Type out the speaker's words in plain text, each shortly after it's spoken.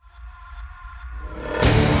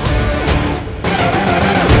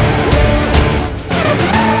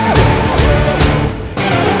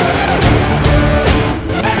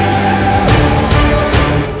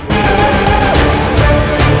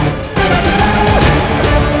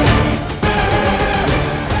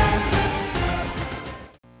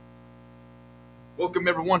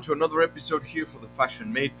everyone to another episode here for the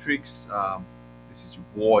Fashion Matrix. This is your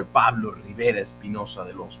boy Pablo Rivera Espinosa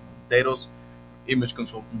de los Monteros, image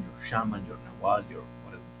consultant, your shaman, your Nawal, your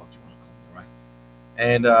whatever the fuck you want to call me, right?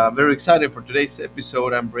 And I'm very excited for today's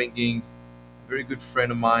episode. I'm bringing a very good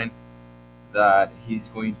friend of mine that he's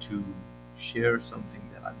going to share something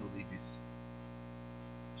that I believe is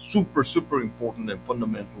super important and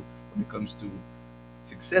fundamental when it comes to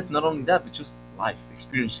success. Not only that, but just life,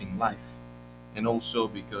 experiencing life. And also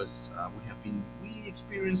because we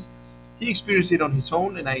experienced he experienced it on his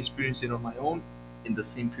own and I experienced it on my own in the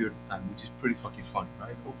same period of time, which is pretty fucking fun,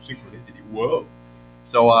 right? Oh, synchronicity! Whoa!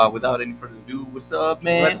 So without any further ado, what's up,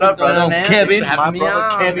 man? What's up, going brother, on, man? Kevin? Thanks for My having me brother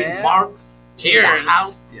on, Kevin man. Marks. Cheers. In the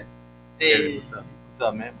house. Yeah. Hey. Kevin, what's up? What's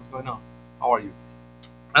up, man? What's going on? How are you?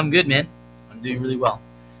 I'm good, man. I'm doing really well.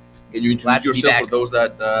 Can you Glad introduce to be yourself for back. those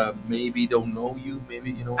that maybe don't know you?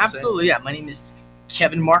 Maybe you know. What Absolutely, yeah. My name is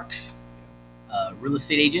Kevin Marks, real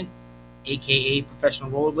estate agent, aka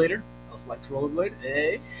professional rollerblader. I also like to rollerblade.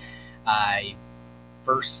 Hey. I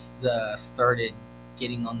first started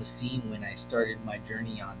getting on the scene when I started my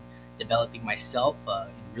journey on developing myself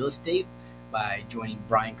in real estate by joining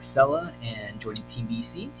Brian Casella and joining Team BC. I'm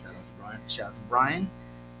saying? Shout out to Brian. Shout out to Brian.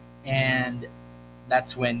 And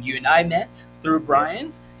that's when you and I met through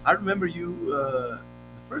Brian. I remember you the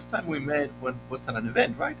first time we met was at an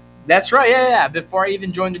event, right? That's right, yeah. Before I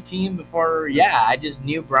even joined the team, I just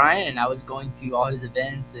knew Brian and I was going to all his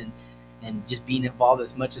events and just being involved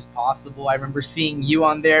as much as possible. I remember seeing you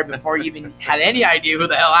on there before you even had any idea who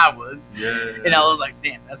the hell I was. Yeah. And I was like,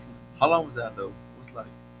 damn, that's How long was that though? It was like,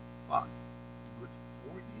 fuck, good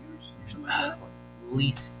 4 years or something like that. at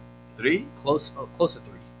least 3? close to 3.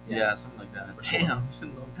 Yeah, something like that. For sure. Damn, it's been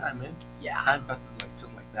a long time, man. Yeah. Time passes like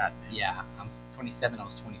just like that. Man. Yeah. I'm 27, I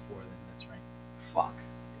was 24 then, that's right. Fuck.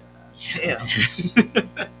 Damn.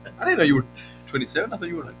 I didn't know you were 27. I thought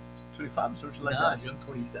you were like 25 or something like that. I'm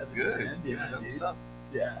 27. Good. Man. Yeah, Yeah, what's dude. up?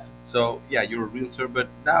 Yeah. So yeah, you're a realtor, but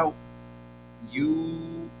now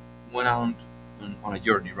you went on a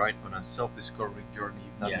journey, right? On a self-discovery journey,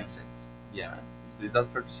 if that Yeah. makes sense. Yeah. Is that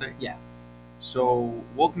fair to say? Yeah. So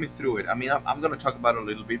walk me through it. I mean, I'm gonna talk about it a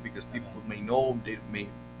little bit because people may know,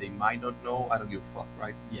 they might not know. I don't give a fuck,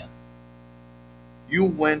 right? Yeah. You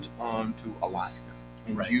went on to Alaska,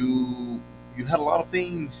 and Right. you had a lot of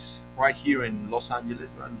things right here in Los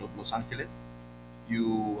Angeles, right? Los Angeles.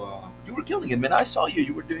 You were killing it, man. I saw you.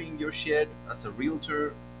 You were doing your shit as a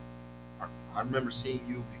realtor. I remember seeing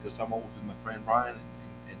you because I'm always with my friend Brian,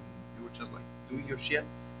 and you were just like doing your shit.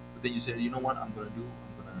 But then you said, you know what? I'm gonna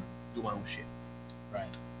do my own shit.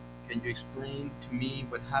 Right. Can you explain to me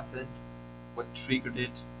what happened? What triggered it?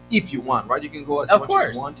 If you want, right? You can go as Of much course.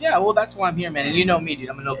 as you want. Yeah, well, that's why I'm here, man. And you know me, dude.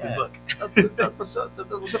 I'm an open Yeah. book. That was up,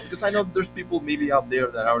 because I know there's people maybe out there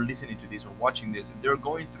that are listening to this or watching this, and they're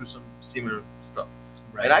going through some similar stuff.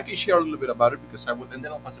 Right. And I can share a little bit about it because I would, and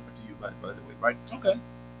then I'll pass it back to you, by the way, right? Okay.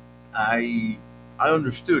 I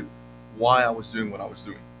understood why I was doing what I was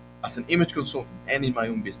doing as an image consultant and in my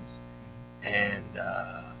own business, and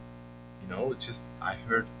it's just I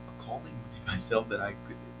heard a calling within myself that I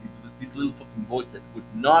could. It was this little fucking voice that would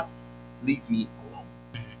not leave me alone,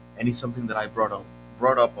 and it's something that I brought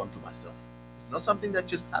up onto myself. It's not something that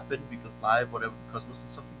just happened because life, whatever the cosmos,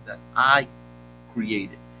 it's something that I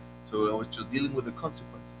created. So I was just dealing with the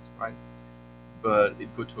consequences, right? But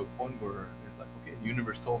it got to a point where it's like, okay, the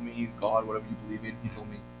universe told me, God, whatever you believe in, he told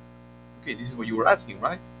me, okay, this is what you were asking,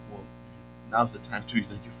 right? Well, now's the time to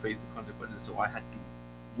let you face the consequences. So I had to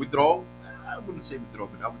withdraw. I wouldn't say withdraw,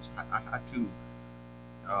 but I had to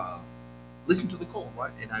listen to the call,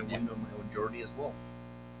 right? And I went on my own journey as well.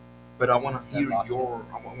 But I want to hear That's awesome.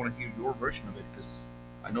 I want to hear your version of it because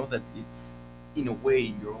I know that it's in a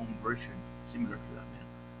way your own version similar to that, man.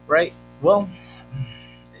 Right. Well,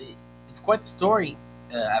 it's quite the story.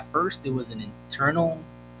 At first, it was an internal,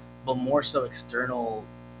 but more so external,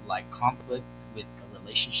 like conflict with a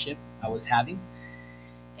relationship I was having,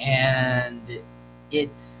 and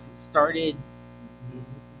it started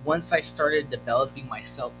once I started developing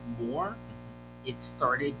myself more. It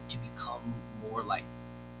started to become more like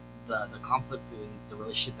the conflict in the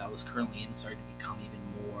relationship that I was currently in started to become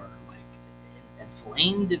even more like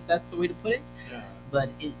inflamed, if that's the way to put it. Yeah. But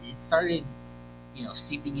it started,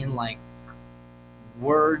 seeping in like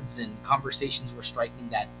words and conversations were striking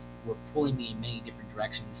that were pulling me in many different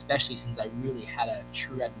directions, especially since I really had a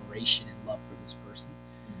true admiration and love for this person,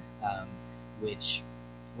 which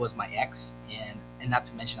was my ex, and not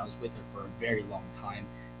to mention I was with her for a very long time.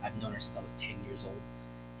 I've known her since I was 10 years old,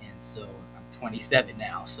 and so I'm 27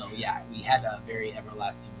 now. So yeah, we had a very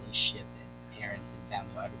everlasting relationship, and parents and family,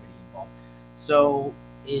 everybody involved. So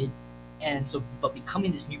it And so, but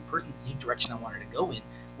becoming this new person, this new direction I wanted to go in,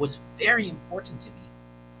 was very important to me.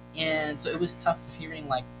 And so it was tough hearing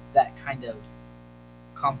like that kind of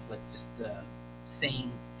conflict, just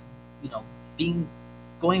saying, you know, being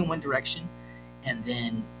going in one direction and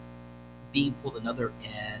then being pulled another,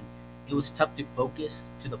 and it was tough to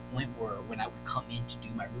focus to the point where when I would come in to do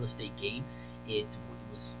my real estate game, it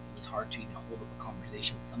was hard to even hold up a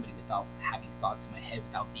conversation with somebody without having thoughts in my head,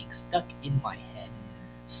 without being stuck in my head.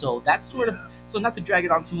 So that's sort of, so not to drag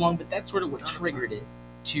it on too long, but that's sort of what triggered it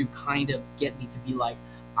to kind of get me to be like,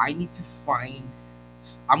 I need to find.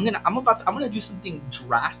 I'm gonna do something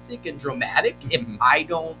drastic and dramatic if I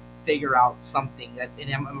don't figure out something that,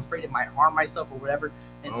 and I'm afraid it might harm myself or whatever.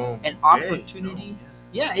 And an opportunity.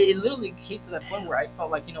 Yeah, it literally came to that point where I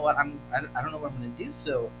felt like, you know what, I don't know what I'm gonna do.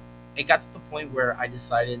 So it got to the point where I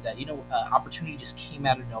decided that, you know, opportunity just came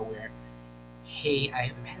out of nowhere. Hey,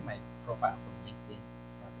 I had my profile from LinkedIn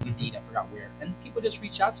or Indeed, I forgot where, and people just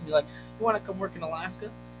reach out to me like, you want to come work in Alaska?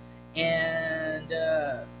 And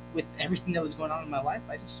with everything that was going on in my life,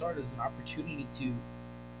 I just saw it as an opportunity to,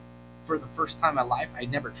 for the first time in my life, I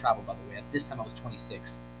never traveled, by the way. At this time, I was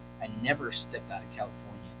 26. I never stepped out of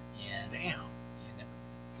California. And Damn. Yeah, never.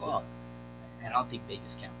 So, and I don't think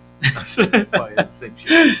Vegas counts. Oh, yeah, same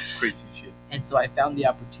shit. Crazy shit. And so I found the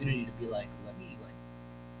opportunity to be like, let me like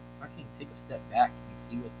fucking take a step back and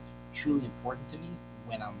see what's truly important to me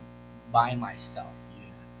when I'm by myself.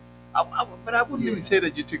 But I wouldn't even say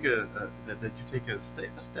that you took that you take a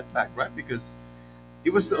step back, right? Because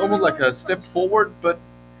it was almost like a step forward, but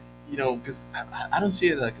you know, because I don't see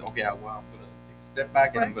it like, okay, well, I'm gonna take a step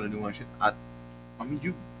back and I'm gonna do my shit. I mean,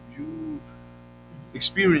 you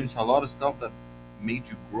experienced a lot of stuff that made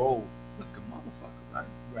you grow like a motherfucker, right?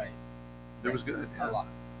 Right. That was good. A lot.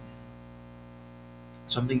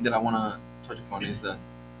 Something that I want to touch upon is that,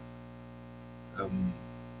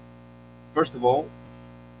 first of all,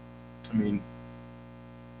 I mean,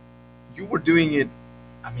 you were doing it.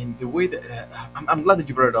 I mean, the way that I'm glad that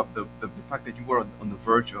you brought it up. The fact that you were on the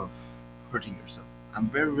verge of hurting yourself. I'm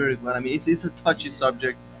very, very glad. I mean, it's a touchy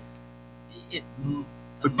subject.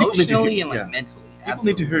 But emotionally and like mentally. People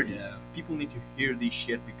need to hear this. People need to hear this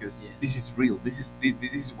shit because this is real. This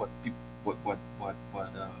is what people, what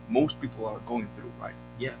most people are going through, right?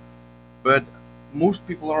 Yeah. But most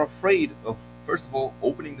people are afraid of, first of all,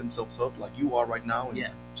 opening themselves up like you are right now, and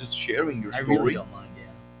just sharing your story. I really don't mind. Yeah.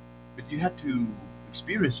 But you had to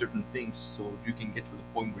experience certain things so you can get to the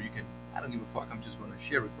point where you can. I don't give a fuck. I'm just gonna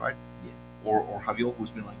share it, right? Yeah. Or have you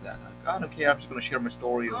always been like that? Like, I don't care. I'm just gonna share my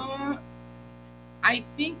story. I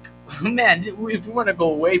think, man, if we want to go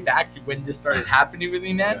way back to when this started happening with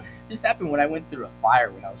me, man, this happened when I went through a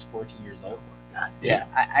fire when I was 14 years old. God damn.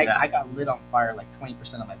 Yeah, I got lit on fire. Like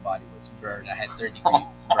 20% of my body was burned. I had 30-degree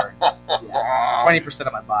burns. Yeah, 20%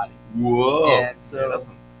 of my body. Whoa. And so that's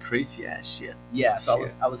some crazy ass shit. Yeah, so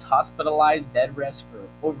I was hospitalized, bed rest for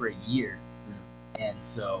over a year, and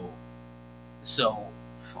so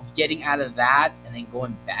getting out of that and then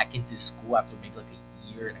going back into school after maybe like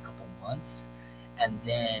a year and a couple months. And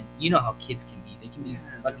then, you know how kids can be. They can be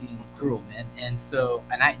fucking cruel, man. And so,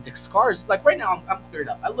 the scars, like right now, I'm cleared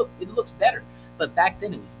up. It looks better. But back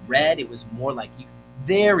then, it was red. It was more like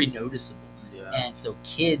very noticeable. Yeah. And so,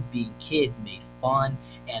 kids being kids made fun.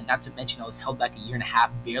 And not to mention, I was held back a year and a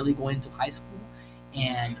half, barely going into high school.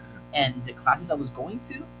 And the classes I was going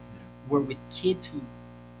to were with kids who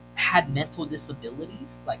had mental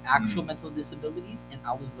disabilities, like actual mental disabilities. And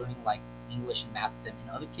I was learning like English and math with them,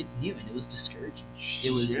 and other kids knew, and it was discouraging.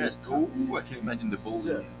 It was tough. Ooh, I can imagine the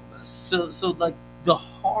bullying. So like the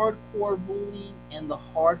hardcore bullying and the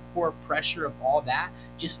hardcore pressure of all that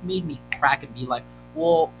just made me crack and be like,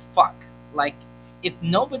 well, fuck. Like, if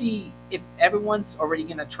everyone's already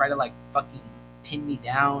gonna try to like fucking pin me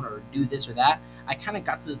down or do this or that, I kind of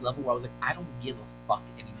got to this level where I was like, I don't give a fuck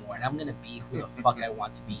anymore, and I'm gonna be who the fuck I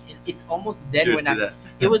want to be. And it's almost then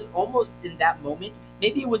it was almost in that moment.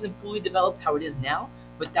 Maybe it wasn't fully developed how it is now,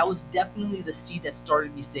 but that was definitely the seed that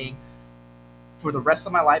started me saying, for the rest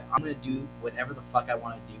of my life, I'm gonna do whatever the fuck I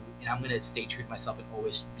want to do, and I'm gonna stay true to myself and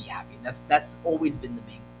always be happy. That's always been the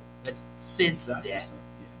main goal. That's since then.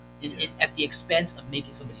 At the expense of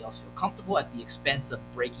making somebody else feel comfortable, at the expense of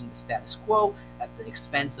breaking the status quo, at the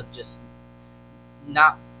expense of just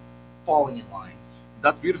not falling in line.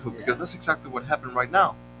 That's beautiful because that's exactly what happened right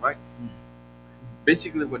now, right?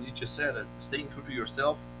 Basically, what you just said, staying true to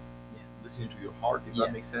yourself, listening to your heart, if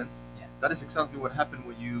that makes sense. That is exactly what happened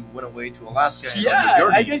when you went away to Alaska. And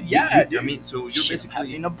on your journey. I mean, so you're basically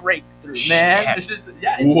having a breakthrough, man. This is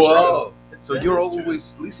it's whoa. True. So you're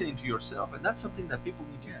always listening to yourself, and that's something that people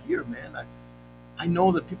need to hear, man. I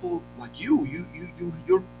know that people like you're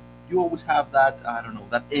you always have that, I don't know,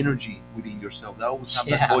 that energy within yourself. That always have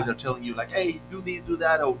that Yeah. voice that telling you like, hey, do this, do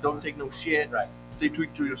that, or don't take no shit. Right. Stay true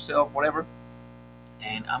to yourself, whatever.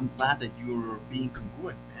 And I'm glad that you're being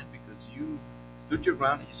congruent, man, because you stood your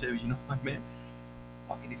ground and you said, you know what, man,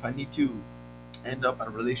 fuck it, if I need to end up in a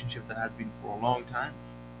relationship that has been for a long time,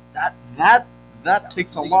 that that that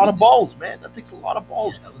takes was a a big lot of reason. balls, man. That takes a lot of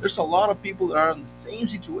balls. Yeah, that was There's a a big lot reason. of people that are in the same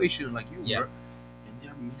situation like you Yeah. were, and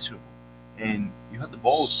they're miserable. And you had the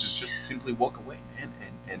balls to just simply walk away, man.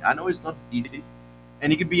 And I know it's not easy,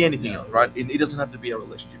 and it could be anything No, else, it right? isn't. It doesn't have to be a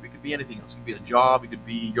relationship. It could be anything else. It could be a job. It could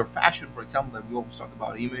be your fashion, for example, that we always talk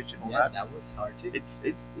about, image and all Yeah, that. that was hard too. It's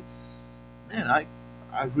man,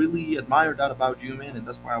 I really admire that about you, man, and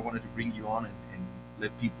that's why I wanted to bring you on and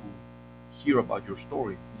let people hear about your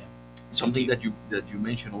story. Yeah. Something that you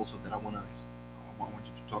mentioned also that I want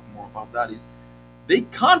you to talk more about that is they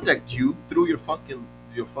contact you through your fucking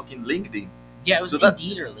LinkedIn. Yeah, it was So that-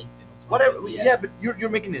 Indeed or LinkedIn. It was one Whatever, of them, yeah, but you're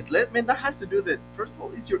making it less, man. That has to do that. First of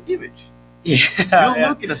all, it's your image. Yeah. You yeah.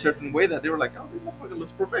 look in a certain way that they were like, oh, this motherfucker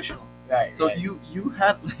looks professional. Right. So right. you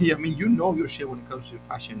had, I mean, you know your shit when it comes to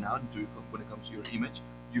fashion now, and when it comes to your image.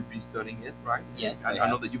 You've been studying it, right? Yes, I I know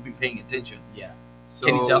have. that you've been paying attention. Yeah. So,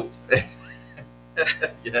 Can you tell?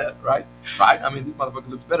 yeah, right. I mean, this motherfucker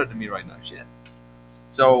looks better than me right now. Shit.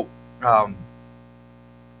 So,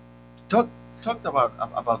 talked about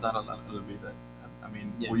that a little bit. I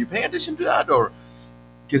mean, Yeah. were you paying attention to that, or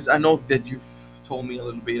because I know that you've told me a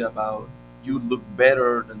little bit about you look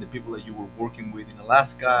better than the people that you were working with in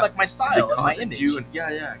Alaska. Like my and style they and my contact image. you, and yeah.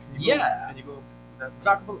 Yeah. Can you go with that?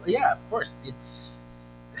 Talk about, yeah, of course.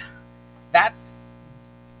 That's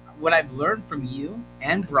what I've learned from you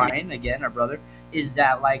and Brian, again, our brother, is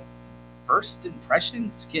that like first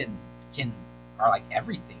impressions can are like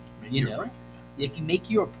everything. Make You or know, break it can make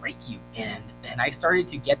you or break you. And I started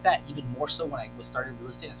to get that even more so when I was starting real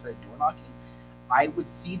estate and started door knocking. I would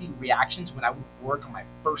see the reactions when I would work on my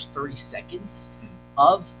first 30 seconds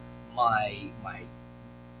of my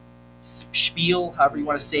spiel, however you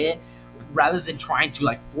want to say it, rather than trying to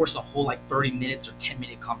like force a whole like 30 minutes or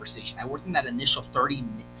 10-minute conversation. I worked in that initial 30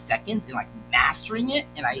 seconds and like mastering it,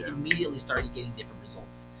 and I Yeah. immediately started getting different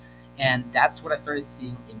results. And that's what I started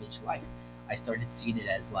seeing image like. I started seeing it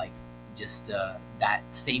as like just that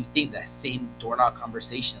same thing, that same door knock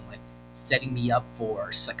conversation, like setting me up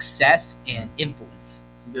for success and influence.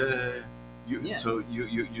 Yeah. So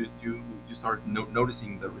you start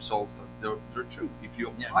noticing the results that they're true. If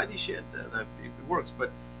you Yeah. apply this shit, that it works.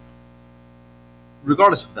 But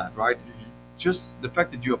regardless of that, right? Just the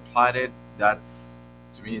fact that you applied it, that's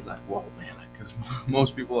to me like, whoa, man. Because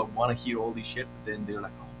most people want to hear all this shit, but then they're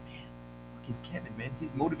like, oh man, fucking Kevin, man,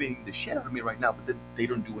 he's motivating the shit out of me right now. But then they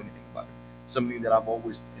don't do anything about it. Something that I've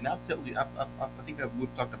always, and I'll tell you, I think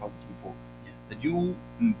we've talked about this before. Yeah. That you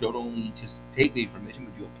don't only just take the information,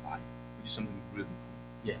 but you apply it, which is something really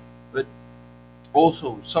cool. Yeah. But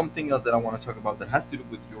also something else that I want to talk about that has to do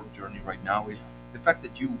with your journey right now is the fact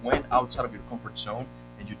that you went outside of your comfort zone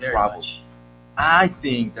and you Very traveled. much. I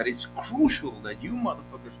think that it's crucial that you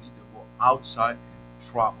motherfuckers need to go outside and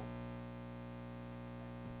travel.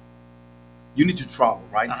 You need to travel,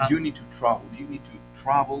 right? Uh-huh. You need to travel. You need to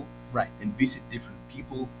travel Right. and visit different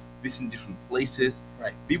people, visit different places,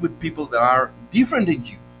 Right. be with people that are different than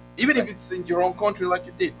you. Even if Right. it's in your own country like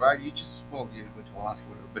you did, right? You just, well, you went to Alaska,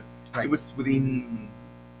 whatever, but Right. it was within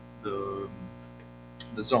the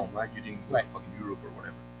zone, right? You didn't go Right. to fucking Europe or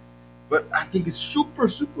whatever. But I think it's super,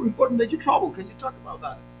 super important that you travel. Can you talk about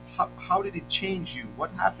that? How did it change you?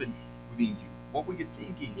 What happened within you? What were you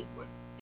thinking?